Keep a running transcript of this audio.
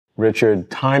Richard,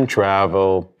 time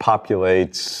travel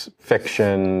populates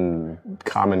fiction,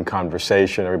 common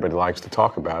conversation. Everybody likes to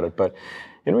talk about it, but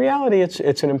in reality,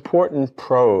 it's an important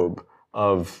probe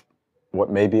of what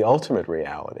may be ultimate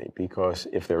reality, because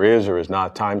if there is or is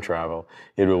not time travel,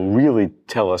 it will really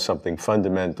tell us something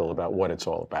fundamental about what it's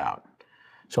all about.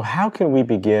 So how can we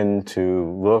begin to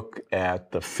look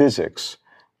at the physics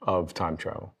of time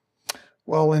travel?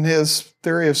 Well, in his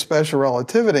theory of special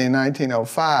relativity in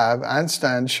 1905,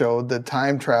 Einstein showed that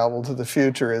time travel to the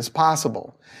future is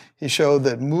possible. He showed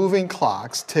that moving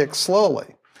clocks tick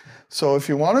slowly. So if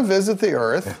you want to visit the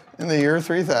Earth in the year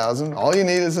 3000, all you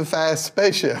need is a fast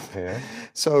spaceship. Yeah.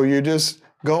 So you just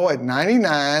go at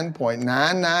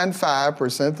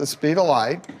 99.995% the speed of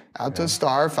light out to a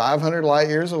star 500 light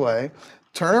years away,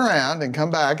 turn around and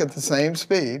come back at the same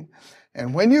speed.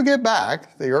 And when you get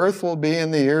back, the Earth will be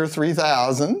in the year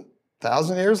 3000,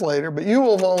 1,000 years later, but you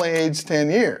will have only aged 10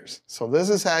 years. So this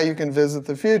is how you can visit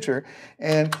the future.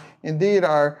 And indeed,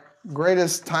 our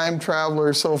greatest time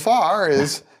traveler so far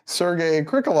is Sergei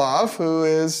Krikalev, who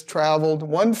has traveled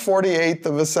 1/48th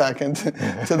of a second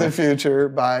to the future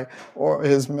by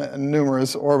his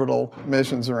numerous orbital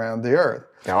missions around the Earth.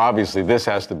 Now, obviously, this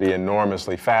has to be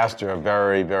enormously faster, a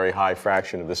very, very high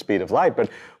fraction of the speed of light, but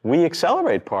we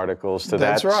accelerate particles to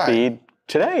that speed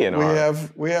today in our...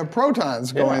 We have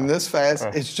protons going this fast.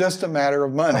 It's just a matter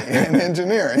of money and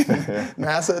engineering.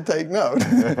 NASA, take note.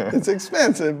 It's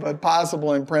expensive, but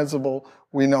possible in principle,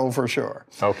 we know for sure.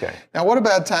 Okay. Now, what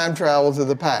about time travel to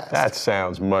the past? That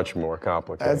sounds much more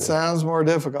complicated. That sounds more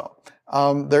difficult.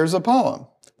 There's a poem.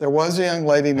 There was a young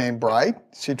lady named Bright.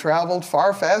 She traveled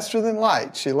far faster than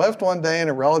light. She left one day in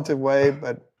a relative way,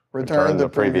 but returned the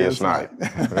previous night.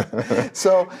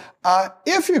 So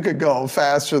if you could go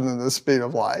faster than the speed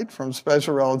of light, from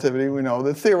special relativity, we know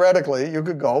that theoretically you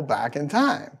could go back in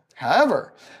time.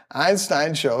 However,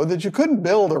 Einstein showed that you couldn't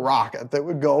build a rocket that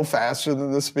would go faster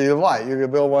than the speed of light. You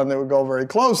could build one that would go very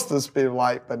close to the speed of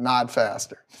light, but not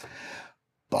faster.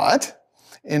 But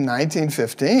in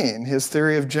 1915, his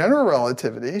theory of general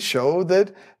relativity showed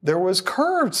that there was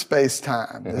curved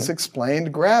space-time. This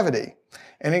explained gravity.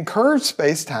 And in curved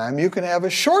space-time, you can have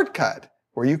a shortcut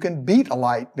where you can beat a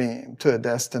light beam to a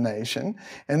destination,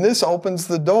 and this opens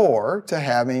the door to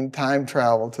having time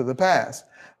travel to the past.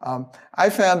 I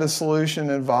found a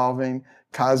solution involving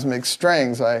cosmic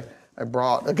strings. I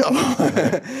brought a couple.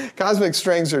 Cosmic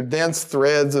strings are dense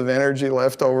threads of energy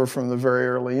left over from the very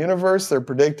early universe. They're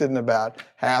predicted in about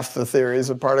half the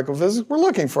theories of particle physics. We're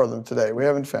looking for them today. We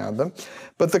haven't found them.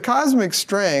 But the cosmic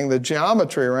string, the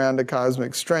geometry around a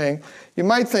cosmic string, you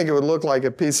might think it would look like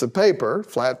a piece of paper,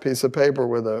 flat piece of paper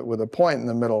with a point in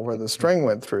the middle where the string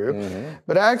went through.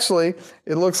 But actually,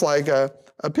 it looks like a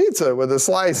pizza with a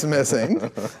slice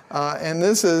missing. And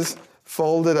this is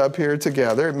folded up here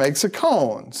together. It makes a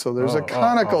cone. So there's a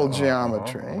conical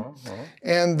geometry.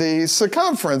 And the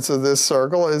circumference of this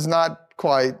circle is not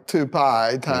quite 2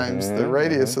 pi times the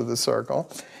radius of the circle.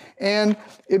 And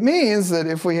it means that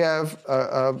if we have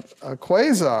a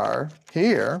quasar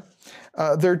here,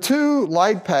 there are 2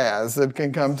 light paths that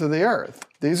can come to the Earth.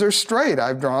 These are straight.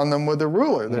 I've drawn them with a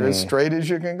ruler. They're as straight as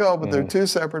you can go, but they're 2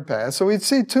 separate paths. So we'd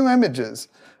see 2 images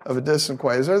of a distant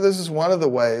quasar. This is one of the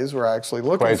ways we're actually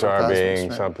looking for quasar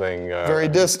being something very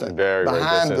distant,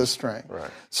 behind the string.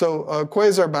 Right. So a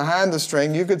quasar behind the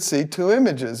string, you could see 2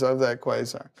 images of that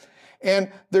quasar. And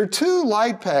there are 2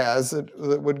 light paths that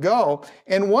would go,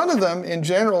 and one of them in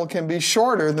general can be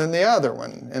shorter than the other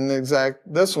one. And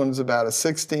this one's about a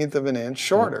 1/16 of an inch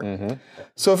shorter.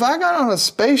 So if I got on a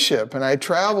spaceship and I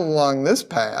traveled along this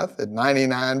path at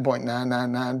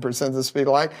 99.999% of the speed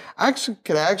of light, I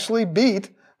could actually beat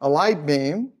a light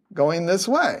beam going this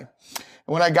way.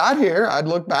 When I got here, I'd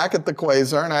look back at the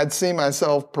quasar and I'd see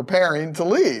myself preparing to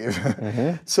leave.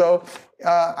 So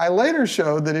I later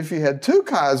showed that if you had 2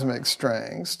 cosmic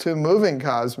strings, 2 moving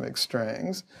cosmic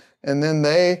strings, and then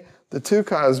the 2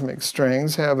 cosmic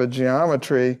strings have a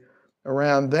geometry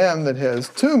around them that has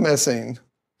 2 missing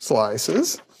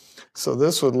slices. So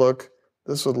this would look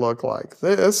like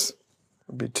this.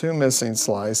 There'd be 2 missing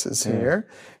slices here,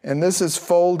 and this is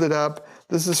folded up.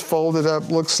 This is folded up.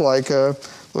 Looks like a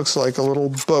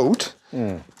little boat.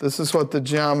 This is what the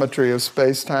geometry of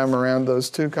space-time around those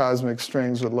 2 cosmic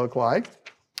strings would look like.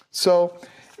 So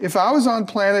if I was on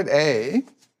planet A,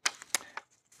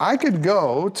 I could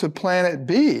go to planet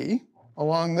B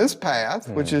along this path,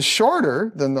 which is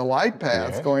shorter than the light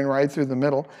path going right through the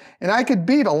middle, and I could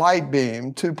beat a light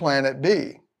beam to planet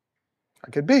B.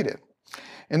 I could beat it.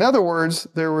 In other words,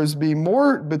 there would be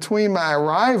more between my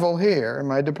arrival here and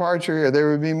my departure here. There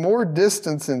would be more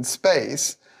distance in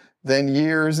space than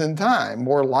years in time,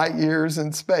 more light years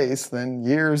in space than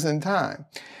years in time.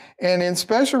 And in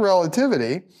special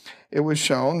relativity, it was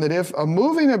shown that if a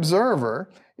moving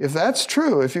observer, if that's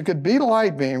true, if you could beat a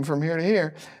light beam from here to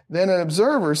here, then an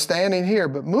observer standing here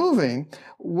but moving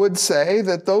would say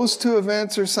that those two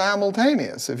events are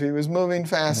simultaneous if he was moving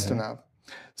fast enough.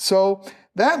 So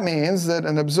that means that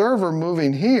an observer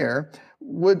moving here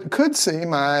could see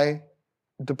my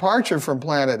departure from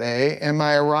planet A and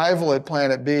my arrival at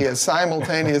planet B as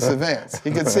simultaneous events. He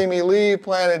could see me leave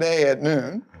planet A at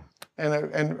noon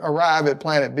and arrive at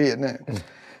planet B at noon.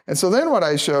 And so then what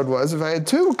I showed was if I had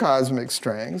two cosmic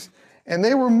strings and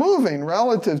they were moving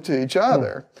relative to each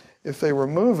other, if they were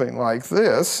moving like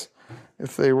this,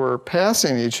 if they were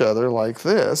passing each other like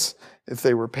this, if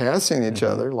they were passing each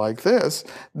other like this,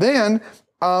 then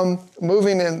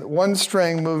moving in one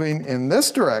string moving in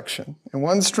this direction and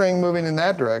one string moving in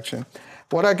that direction,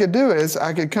 what I could do is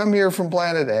I could come here from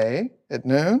planet A at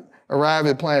noon, arrive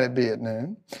at planet B at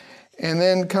noon, and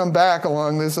then come back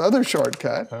along this other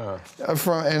shortcut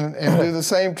and do the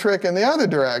same trick in the other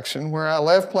direction where I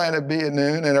left planet B at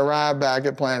noon and arrived back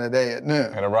at planet A at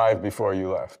noon. And arrived before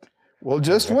you left. Well,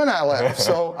 just when I left,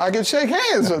 so I could shake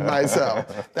hands with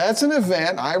myself. That's an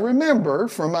event I remember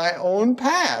from my own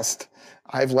past.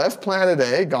 I've left planet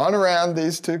A, gone around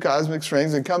these two cosmic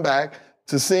strings, and come back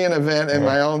to see an event in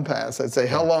my own past. I'd say,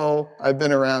 hello, I've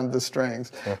been around the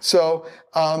strings. So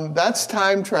that's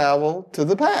time travel to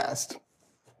the past.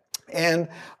 And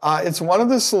it's one of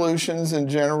the solutions in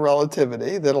general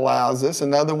relativity that allows this.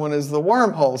 Another one is the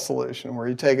wormhole solution, where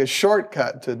you take a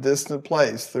shortcut to a distant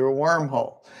place through a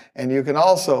wormhole. And you can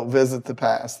also visit the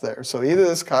past there. So either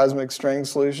this cosmic string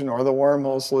solution or the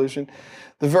wormhole solution.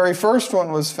 The very first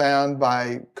one was found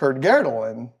by Kurt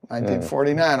Gödel in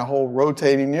 1949, a whole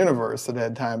rotating universe that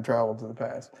had time travel to the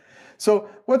past. So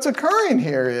what's occurring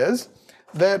here is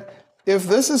that if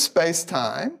this is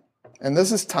space-time, and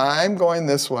this is time going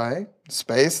this way,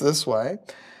 space this way,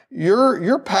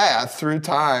 your path through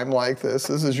time like this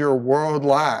is your world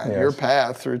line, your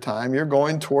path through time, you're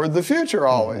going toward the future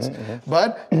always.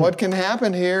 But what can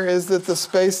happen here is that the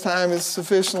space-time is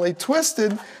sufficiently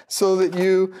twisted so that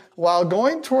you, while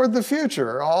going toward the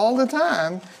future all the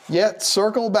time, yet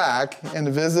circle back and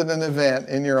visit an event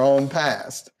in your own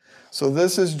past. So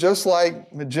this is just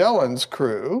like Magellan's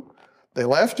crew. They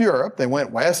left Europe, they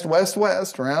went west, west,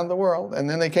 west around the world, and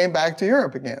then they came back to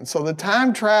Europe again. So the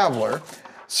time traveler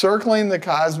circling the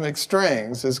cosmic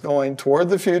strings is going toward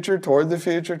the future, toward the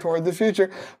future, toward the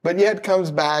future, but yet comes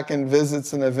back and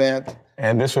visits an event.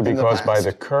 And this would be caused by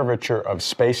the curvature of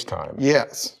space-time.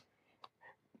 Yes.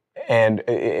 And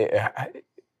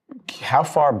how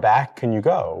far back can you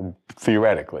go,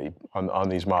 theoretically, on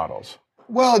these models?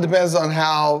 Well, it depends on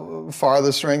how far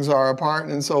the strings are apart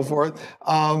and so forth.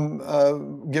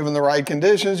 Given the right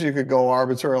conditions, you could go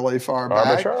arbitrarily far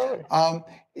back. Arbitrarily?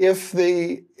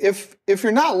 If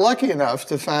you're not lucky enough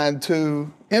to find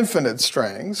two infinite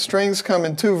strings come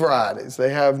in two varieties.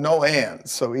 They have no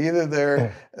ends, so either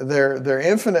they're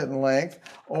infinite in length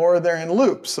or they're in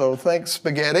loops. So think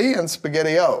spaghetti and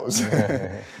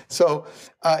SpaghettiOs. So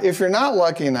if you're not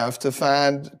lucky enough to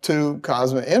find two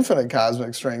infinite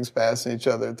cosmic strings passing each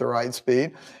other at the right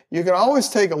speed, you can always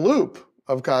take a loop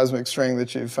of cosmic string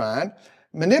that you find,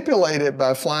 manipulate it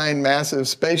by flying massive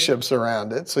spaceships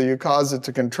around it, so you cause it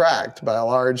to contract by a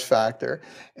large factor,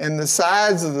 and the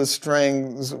sides of the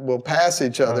strings will pass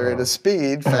each other at a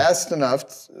speed fast enough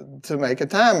to make a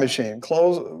time machine,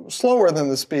 slower than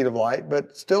the speed of light,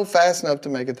 but still fast enough to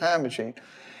make a time machine.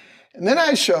 And then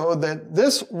I showed that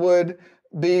this would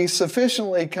be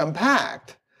sufficiently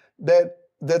compact that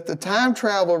the time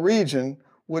travel region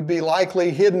would be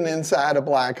likely hidden inside a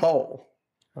black hole.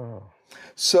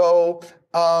 So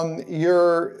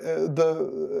you're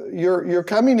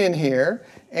coming in here,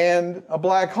 and a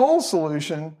black hole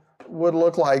solution would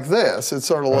look like this. It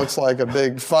sort of looks like a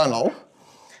big funnel.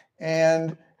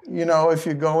 And, you know, if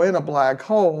you go in a black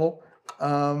hole,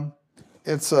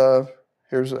 here's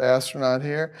an astronaut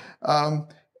here.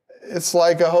 It's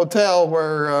like a hotel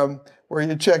where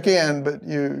you check in, but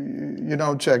you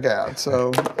don't check out.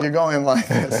 So you go in like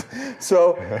this.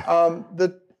 So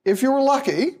if you were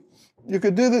lucky, you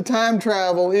could do the time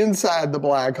travel inside the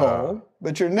black hole,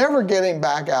 but you're never getting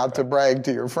back out to brag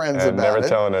to your friends about it. Never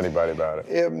telling anybody about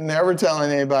it. Never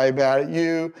telling anybody about it.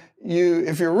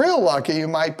 If you're real lucky, you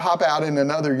might pop out in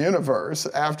another universe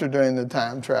after doing the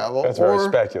time travel. That's very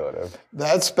speculative.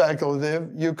 That's speculative.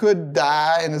 You could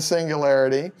die in a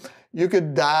singularity. You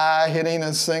could die hitting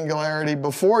a singularity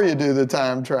before you do the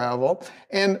time travel.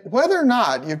 And whether or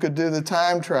not you could do the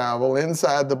time travel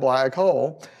inside the black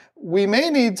hole we may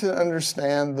need to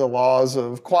understand the laws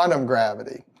of quantum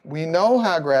gravity. We know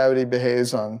how gravity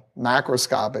behaves on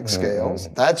macroscopic scales.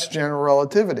 That's general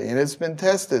relativity, and it's been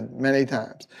tested many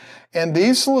times. And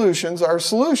these solutions are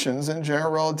solutions in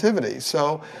general relativity,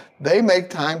 so they make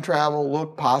time travel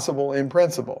look possible in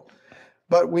principle.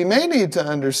 But we may need to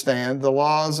understand the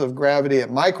laws of gravity at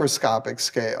microscopic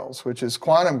scales, which is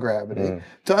quantum gravity,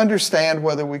 to understand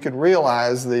whether we could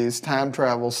realize these time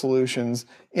travel solutions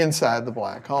inside the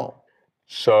black hole.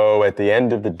 So at the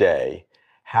end of the day,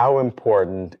 how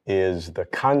important is the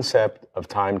concept of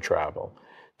time travel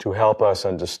to help us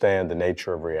understand the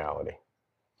nature of reality?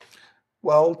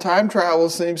 Well, time travel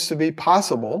seems to be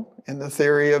possible in the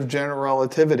theory of general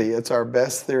relativity. It's our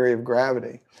best theory of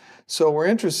gravity. So we're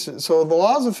interested. So the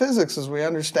laws of physics, as we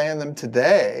understand them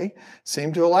today,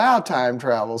 seem to allow time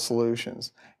travel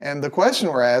solutions. And the question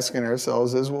we're asking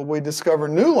ourselves is, will we discover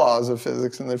new laws of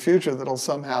physics in the future that'll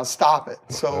somehow stop it?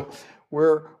 So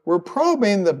we're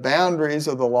probing the boundaries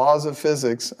of the laws of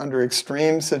physics under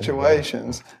extreme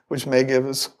situations, which may give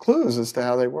us clues as to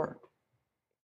how they work.